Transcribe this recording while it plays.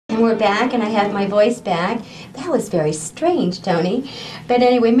we're back, and I have my voice back. That was very strange, Tony. But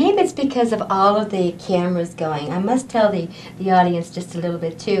anyway, maybe it's because of all of the cameras going. I must tell the audience just a little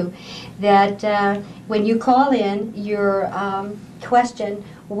bit, too, that when you call in, your question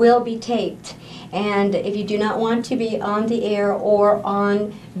will be taped. And if you do not want to be on the air or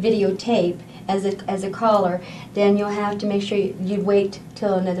on videotape as a caller, then you'll have to make sure you wait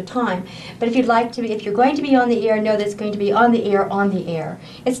till another time. But if you'd like to be, if you're going to be on the air, know that it's going to be on the air on the air.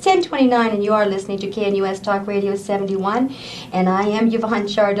 It's 10:29, and you are listening to KNUS Talk Radio 71, and I am Yvonne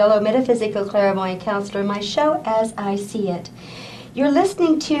Chardillo, metaphysical clairvoyant counselor. My show, As I See It. You're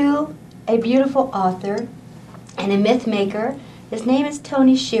listening to a beautiful author and a myth maker. His name is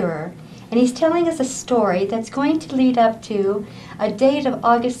Tony Shearer. And he's telling us a story that's going to lead up to a date of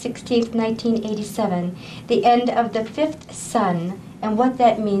August 16th, 1987, the end of the fifth sun, and what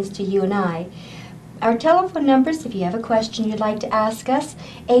that means to you and I. Our telephone numbers, if you have a question you'd like to ask us,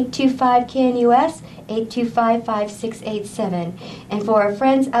 825-KNUS, 825-5687. And for our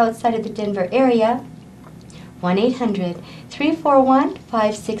friends outside of the Denver area,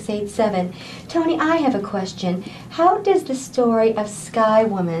 1-800-341-5687. Tony, I have a question. How does the story of Sky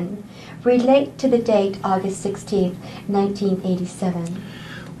Woman relate to the date August 16th, 1987?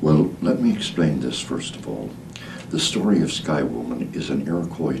 Well, let me explain this first of all. The story of Sky Woman is an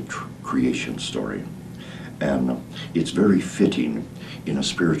Iroquois creation story, and it's very fitting in a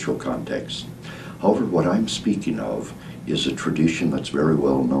spiritual context. However, what I'm speaking of is a tradition that's very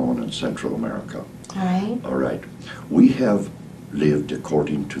well known in Central America. All right. We have lived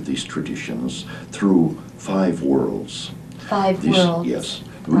according to these traditions through 5 worlds. Five worlds. Yes.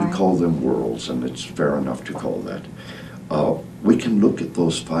 We call them worlds, and it's fair enough to call that. We can look at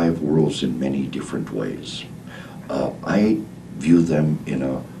those 5 worlds in many different ways. I view them in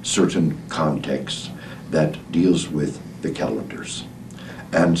a certain context that deals with the calendars.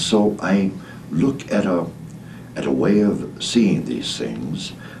 And so I look at a way of seeing these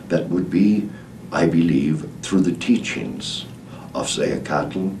things that would be, I believe, through the teachings of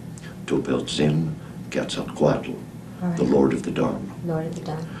Seacatl, Tupiltzin, Quetzalcoatl, the Lord of the Dawn. Lord of the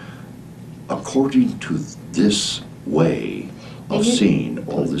Dawn. According to this way of seeing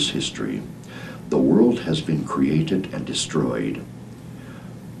all this history, the world has been created and destroyed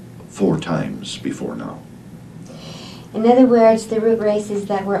 4 times before now. In other words, the root races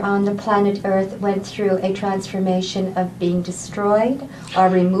that were on the planet Earth went through a transformation of being destroyed or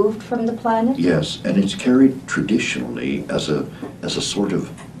removed from the planet? Yes, and it's carried traditionally as a sort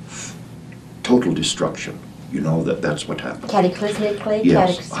of total destruction. You know, that's what happened. Cataclysmically?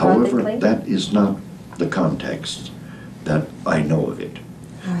 Yes, however, that is not the context that I know of it.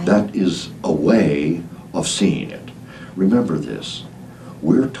 Right. That is a way of seeing it. Remember this.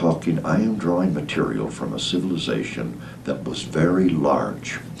 We're talking, I am drawing material from a civilization that was very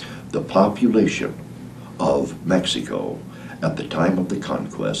large. The population of Mexico at the time of the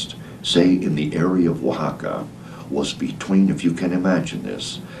conquest, say in the area of Oaxaca, was between, if you can imagine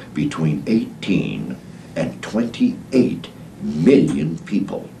this, between 18 and 28 million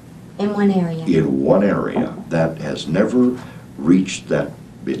people. In one area? In one area. That has never reached that.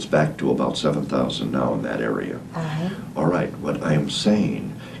 It's back to about 7,000 now in that area. All right, what I am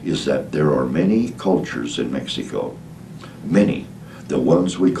saying is that there are many cultures in Mexico. Many. The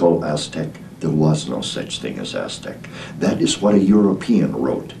ones we call Aztec, there was no such thing as Aztec. That is what a European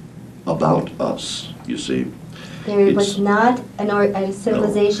wrote about us, you see. There was not a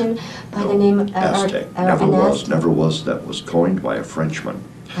civilization by the name of Aztec. Never was. That was coined by a Frenchman.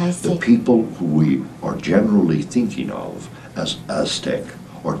 I see. The people who we are generally thinking of as Aztec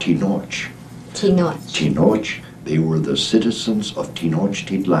or Tenoch. Tenoch, they were the citizens of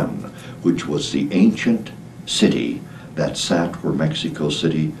Tenochtitlan, which was the ancient city that sat where Mexico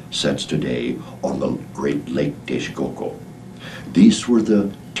City sits today on the Great Lake Texcoco. These were the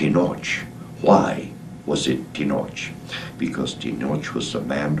Tenoch. Why was it Tenoch? Because Tenoch was the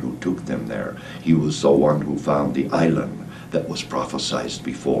man who took them there. He was the one who found the island that was prophesied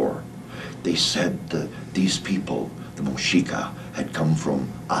before. They said that these people, the Moxica, had come from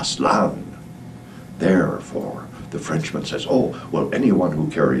Aztlan. Therefore, the Frenchman says, oh, well, anyone who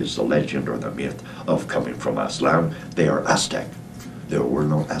carries the legend or the myth of coming from Aztlan, they are Aztec. There were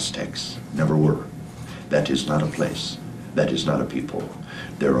no Aztecs, never were. That is not a place. That is not a people.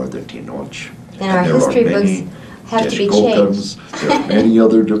 There are the Tenoch. And our history books have to be changed. There are many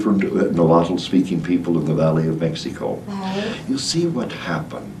other different Nahuatl-speaking people in the Valley of Mexico. Right. You see, what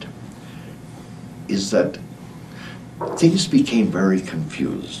happened is that things became very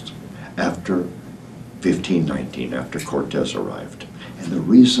confused after 1519, after Cortez arrived. And the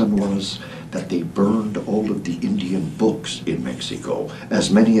reason was that they burned all of the Indian books in Mexico, as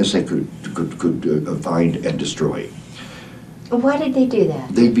many as they could find and destroy. Why did they do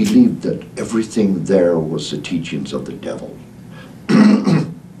that? They believed that everything there was the teachings of the devil.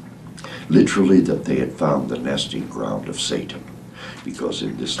 Literally, that they had found the nesting ground of Satan, because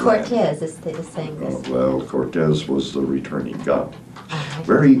in this Cortez is saying this. well, Cortez was the returning God.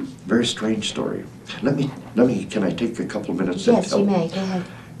 Very, very strange story. Can I take a couple minutes? Yes, you may. Go ahead.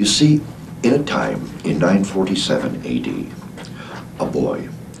 You see, in a time in 947 A.D., a boy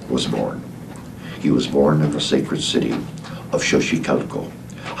was born. He was born in the sacred city of Xochicalco,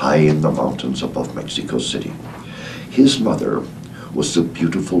 high in the mountains above Mexico City. His mother was the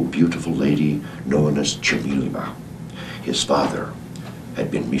beautiful, beautiful lady known as Chimilma. His father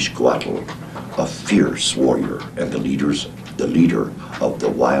had been Mixcoatl, a fierce warrior and the leader of the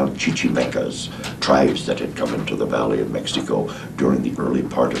wild Chichimecas, tribes that had come into the valley of Mexico during the early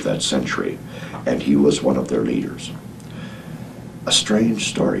part of that century, and he was one of their leaders. A strange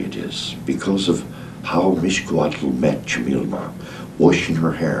story it is, because of how Mixcoatl met Chimilma, washing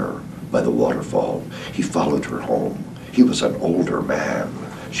her hair by the waterfall. He followed her home. He was an older man.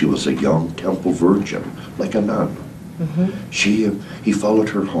 She was a young temple virgin, like a nun. He followed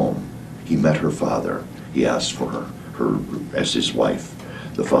her home. He met her father. He asked for her as his wife.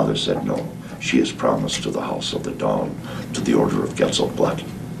 The father said no. She is promised to the House of the Dawn, to the order of Quetzalcoatl.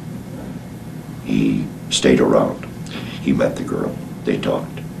 He stayed around. He met the girl. They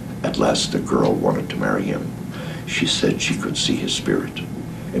talked. At last the girl wanted to marry him. She said she could see his spirit,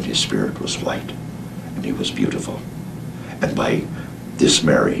 and his spirit was white, and he was beautiful. And by this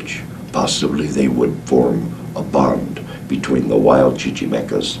marriage, possibly they would form a bond between the wild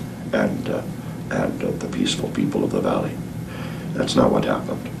Chichimecas and the peaceful people of the valley. That's not what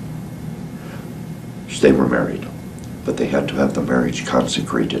happened. They were married, but they had to have the marriage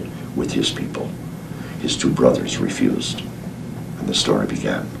consecrated with his people. His two brothers refused, and the story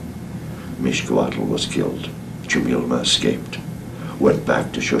began. Mixcoatl was killed. Chimilma escaped, went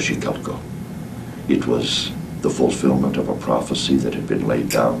back to Xochicalco. It was the fulfillment of a prophecy that had been laid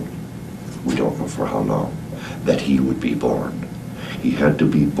down, we don't know for how long, that he would be born. He had to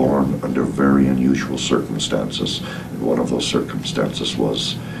be born under very unusual circumstances, and one of those circumstances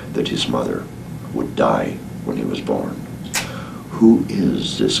was that his mother would die when he was born. Who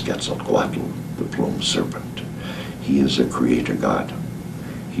is this Quetzalcoatl, the plumed serpent? He is a creator God.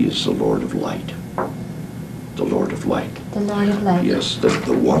 He is the Lord of Light. The Lord of Light. The Lord of Light. Yes,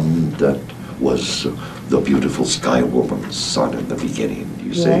 the one that was the beautiful sky woman's son in the beginning,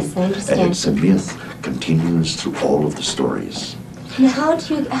 you see. Yes, I understand. And it's a myth, continues through all of the stories. Now,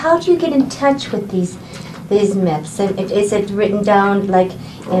 how do you get in touch with these myths? Is it written down like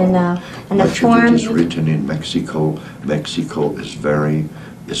in a form? Much of it is written in Mexico. Mexico is very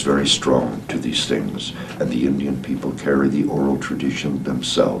strong to these things, and the Indian people carry the oral tradition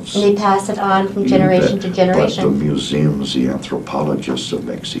themselves. And they pass it on from generation to generation. But the museums, the anthropologists of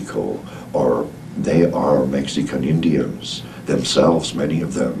Mexico, they are Mexican Indians themselves, many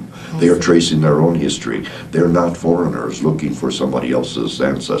of them. They are tracing their own history. They're not foreigners looking for somebody else's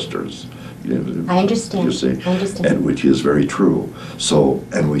ancestors. I understand. You see? I understand. And which is very true. So,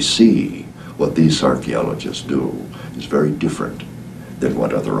 and we see what these archaeologists do is very different than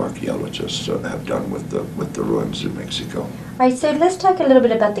what other archaeologists have done with the ruins in Mexico. All right, so let's talk a little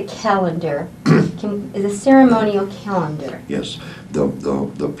bit about the calendar, the ceremonial calendar. Yes,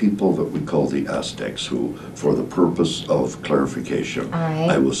 the people that we call the Aztecs, who, for the purpose of clarification,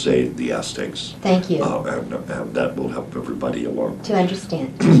 I will say the Aztecs. Thank you. And that will help everybody along. To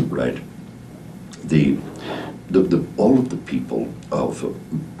understand. Right. All of the people of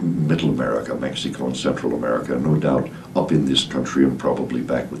Middle America, Mexico and Central America, no doubt up in this country and probably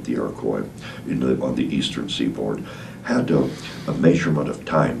back with the Iroquois on the eastern seaboard, had a measurement of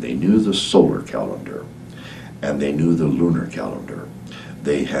time. They knew the solar calendar and they knew the lunar calendar.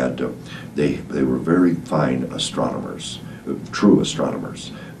 They were very fine astronomers, true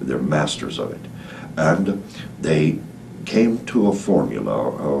astronomers. They're masters of it. And they came to a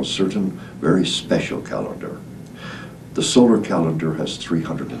formula, a certain very special calendar. The solar calendar has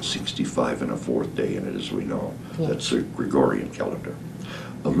 365 and a fourth day in it, as we know. Yes. That's a Gregorian calendar.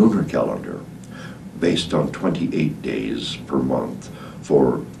 A lunar calendar, based on 28 days per month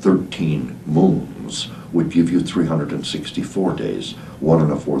for 13 moons, would give you 364 days, 1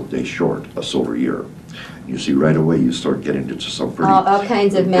 and a fourth day short, a solar year. You see, right away you start getting into some pretty all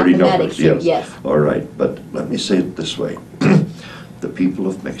kinds of mathematics. Numbers, yes. All right, but let me say it this way. The people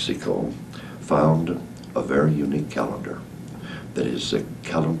of Mexico found a very unique calendar that is a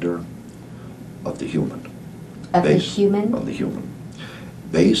calendar of the human. Of the human? On the human.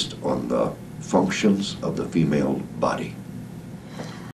 Based on the functions of the female body.